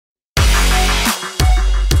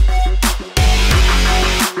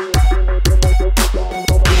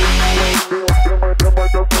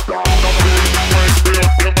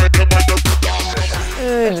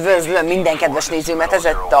minden kedves nézőmet, ez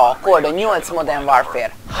itt a CoD8 Modern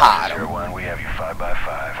Warfare 3.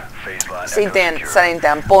 Szintén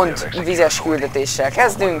szerintem pont vizes küldetéssel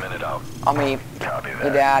kezdünk, ami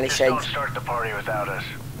ideális egy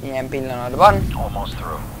ilyen pillanatban.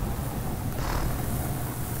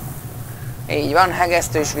 Így van,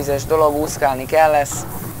 hegesztős vizes dolog, úszkálni kell lesz.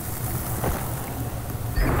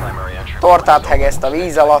 Tortát hegeszt a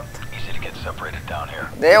víz alatt.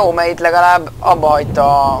 De jó, mert itt legalább abba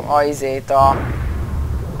hagyta a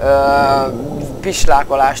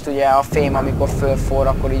pislákolást, ugye a fém, amikor fölforr,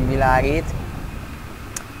 akkor így világít.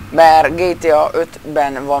 Mert GTA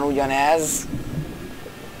 5-ben van ugyanez,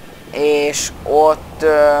 és ott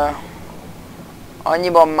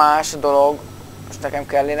annyiban más a dolog. Most nekem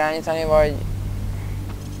kell irányítani, vagy...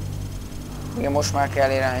 Igen, most már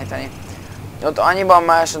kell irányítani. Ott annyiban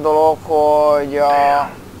más a dolog, hogy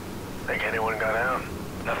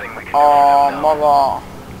maga,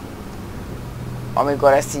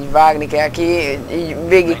 amikor ezt így vágni kell ki, így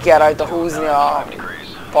végig kell rajta húzni a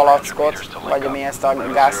palackot, vagy ami ezt a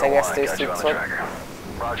gázhegesztő cuccot.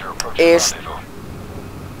 És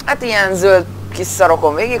hát ilyen zöld kis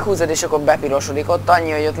szarokon végighúzod, és akkor bepirosodik. Ott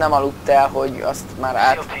annyi, hogy ott nem aludt el, hogy azt már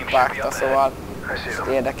átvágta, szóval ez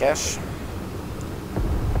érdekes.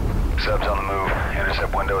 Subs on the move.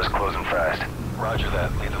 Intercept window is closing fast. Roger that.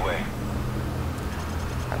 Lead the way.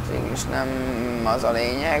 Hát végülis nem az a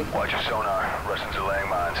lényeg. Watch your sonar. Russians are laying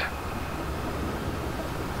mines.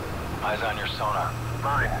 Eyes on your sonar.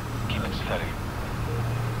 Mine. Keep it steady.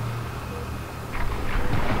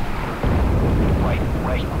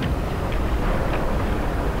 Right.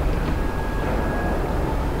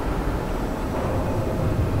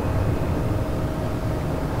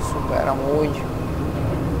 Szuper amúgy.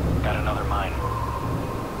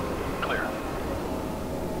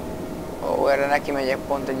 Ó, erre neki megyek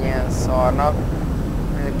pont egy ilyen szarnak.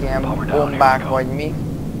 Ezek ilyen bombák vagy mi.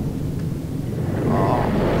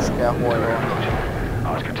 Most kell hol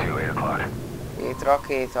van. 2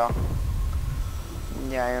 rakéta.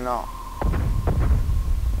 Mindjárt jön a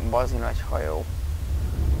bazi nagy hajó.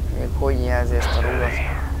 Még hogy jelzi ezt a rudat?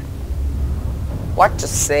 What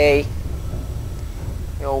you say?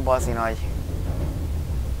 Jó bazi nagy.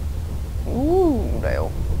 De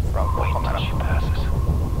jó. Frankó kamera.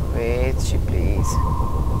 Wait, she please.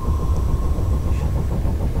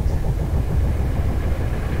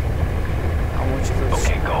 Amúgy csak úgy...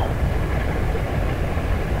 Okay, go.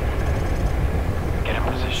 Get in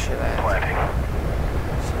position. Planting.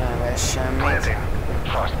 Nem vesz semmit. Planting.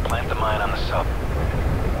 Frost, plant the mine on the sub.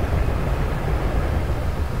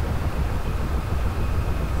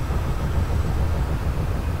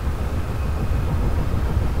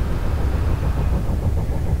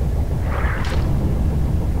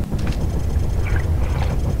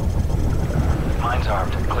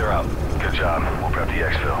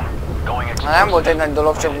 Nem volt egy nagy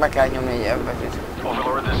dolog, csak meg kell nyomni egy F betűt.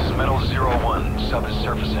 Overlord, this is Metal 01. Sub is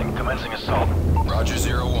surfacing. Commencing assault. Roger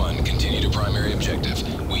 01. Continue to primary objective.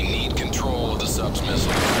 We need control of the sub's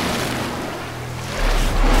missile.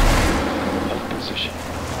 Hold position.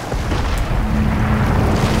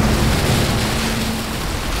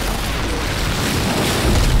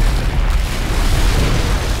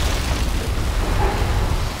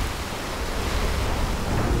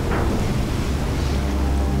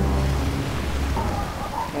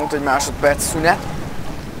 Egy másodperc szünet.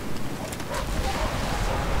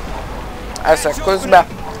 Eszek közbe.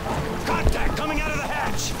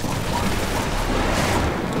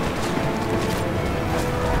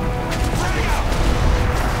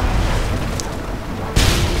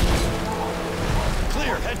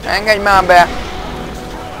 Engedj már be!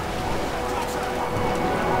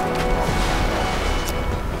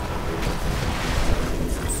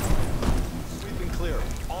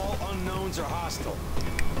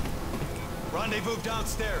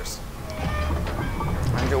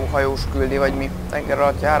 Jó hajós küldi, vagy mi? Tenger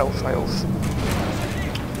alatt járós hajós.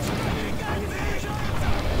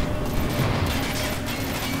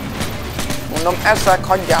 Mondom, eszek,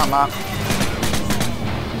 hagyjál már!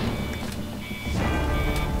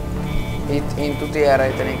 Itt én tuti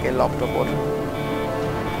elrejtenék egy laptopot.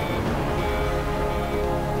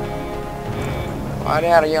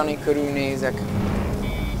 Várjál, Jani körül nézek.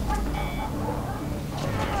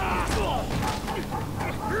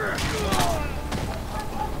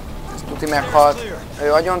 Tuti meghalt.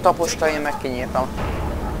 Ő agyon taposta, én meg kinyírtam.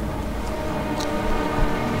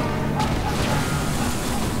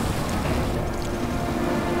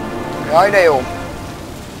 Jaj, de jó.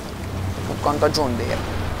 Pukkant a John Deere.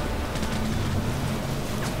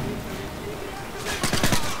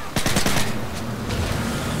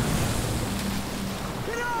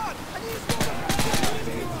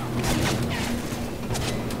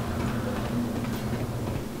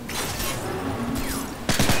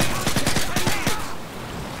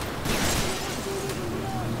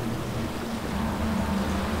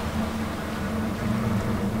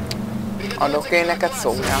 Adok én neked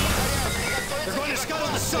szóljál.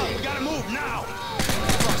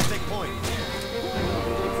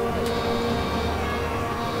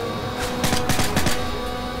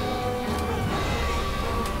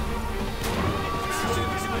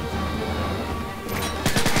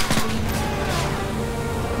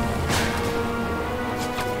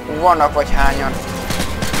 Vannak vagy hányan?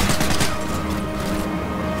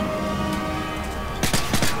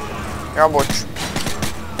 Ja, bocs.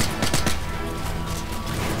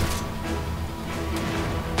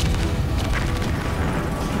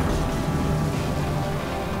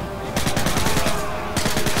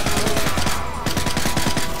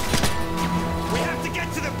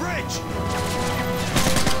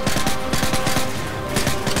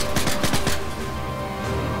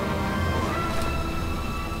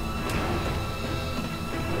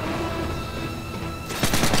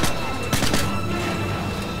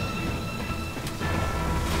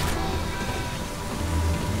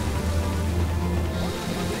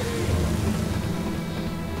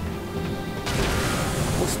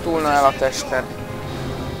 Pusztulna el a tested.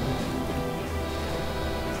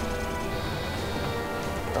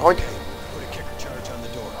 De hogy?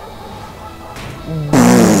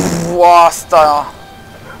 Azt a...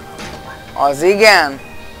 Az igen?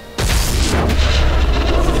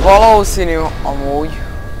 Valószínű amúgy.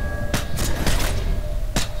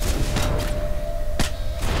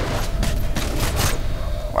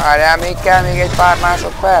 Várjál, még kell még egy pár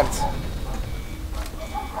másodperc?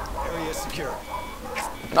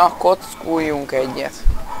 Na, kockuljunk egyet.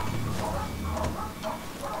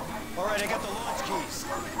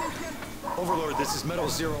 Overlord, this is Metal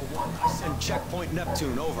 01. I send checkpoint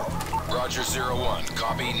Neptune, over. Roger 01,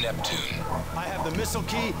 copy Neptune. I have the missile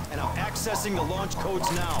key and I'm accessing the launch codes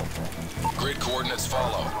now. Grid coordinates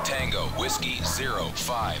follow. Tango, Whiskey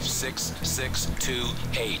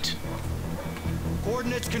 056628.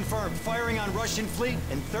 Coordinates confirmed. Firing on Russian fleet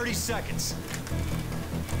in 30 seconds.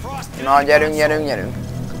 Na, gyerünk, gyerünk, gyerünk.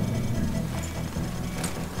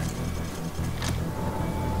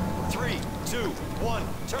 3, 2, 1,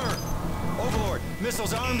 turn. Overlord,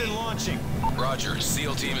 missiles armed and launching. Roger,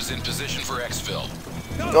 SEAL team is in position for exfil.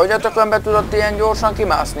 De hogy a tökönbe tudott ilyen gyorsan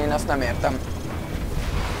kimászni, én ezt nem értem.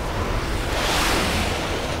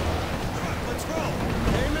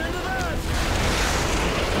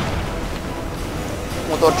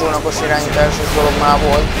 Motorcsónakos irányításos dolog már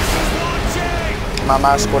volt. Már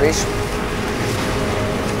máskor is.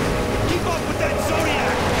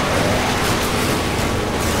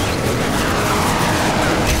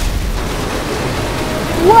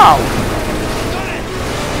 Wow!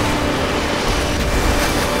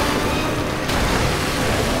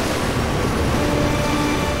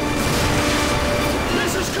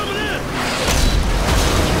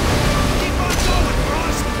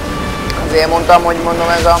 Azért mondtam, hogy mondom,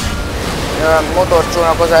 ez a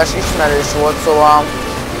motorcsónakozás ismerős volt, szóval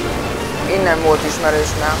innen volt ismerős,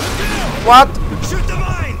 nem? What?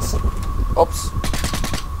 Ops.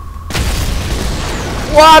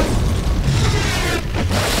 What?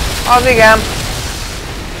 Az igen.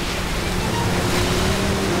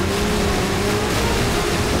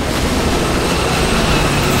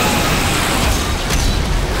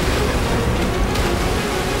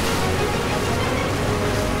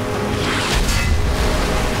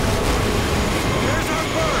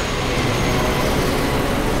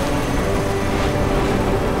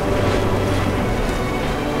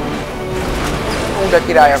 De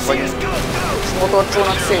királyak vagyunk. És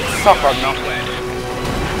motorcsónak szét szakadnak.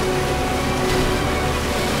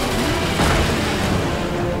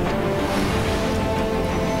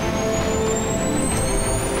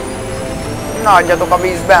 Na, adjatok a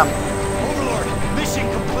vízben!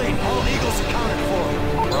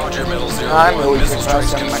 Nem jó, hogy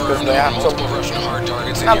felszem, meg közben játszom.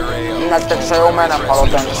 Nem, nektek se jó, mert nem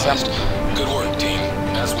halott enni sem.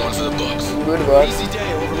 Good work.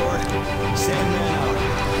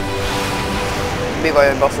 Mi vagy,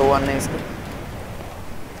 hogy baszóan néz ki.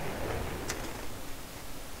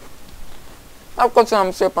 Na,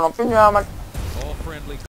 köszönöm szépen a figyelmet.